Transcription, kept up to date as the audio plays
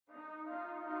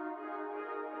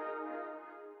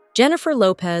Jennifer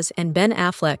Lopez and Ben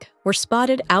Affleck were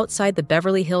spotted outside the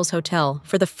Beverly Hills Hotel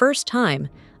for the first time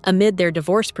amid their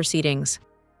divorce proceedings.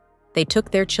 They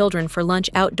took their children for lunch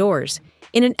outdoors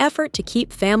in an effort to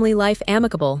keep family life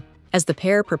amicable as the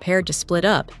pair prepared to split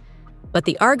up, but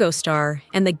the Argo star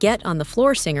and the Get on the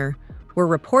Floor singer were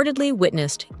reportedly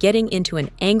witnessed getting into an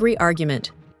angry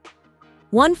argument.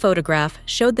 One photograph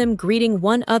showed them greeting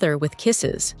one another with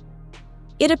kisses.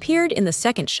 It appeared in the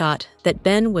second shot that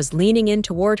Ben was leaning in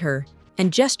toward her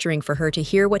and gesturing for her to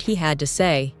hear what he had to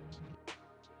say.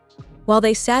 While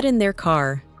they sat in their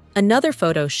car, another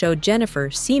photo showed Jennifer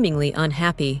seemingly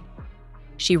unhappy.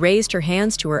 She raised her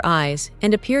hands to her eyes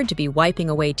and appeared to be wiping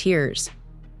away tears.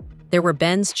 There were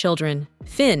Ben's children,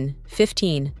 Finn,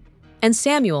 15, and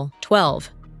Samuel,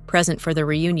 12, present for the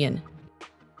reunion.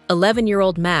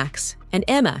 11-year-old Max and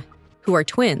Emma, who are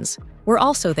twins, were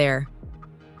also there.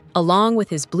 Along with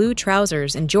his blue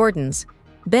trousers and Jordans,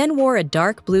 Ben wore a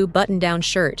dark blue button-down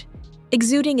shirt,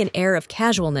 exuding an air of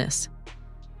casualness.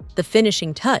 The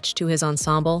finishing touch to his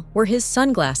ensemble were his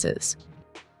sunglasses.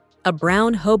 A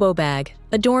brown hobo bag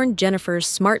adorned Jennifer's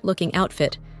smart-looking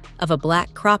outfit of a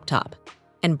black crop top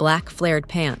and black flared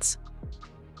pants.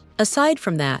 Aside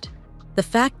from that, the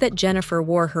fact that Jennifer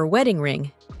wore her wedding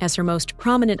ring as her most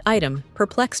prominent item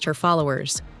perplexed her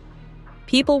followers.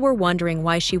 People were wondering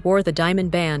why she wore the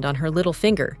diamond band on her little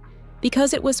finger,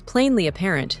 because it was plainly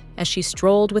apparent as she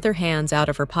strolled with her hands out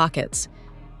of her pockets.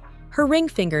 Her ring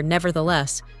finger,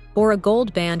 nevertheless, bore a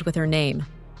gold band with her name.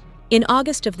 In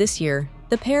August of this year,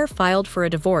 the pair filed for a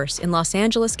divorce in Los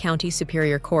Angeles County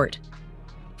Superior Court.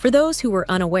 For those who were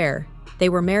unaware, they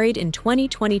were married in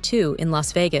 2022 in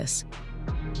Las Vegas.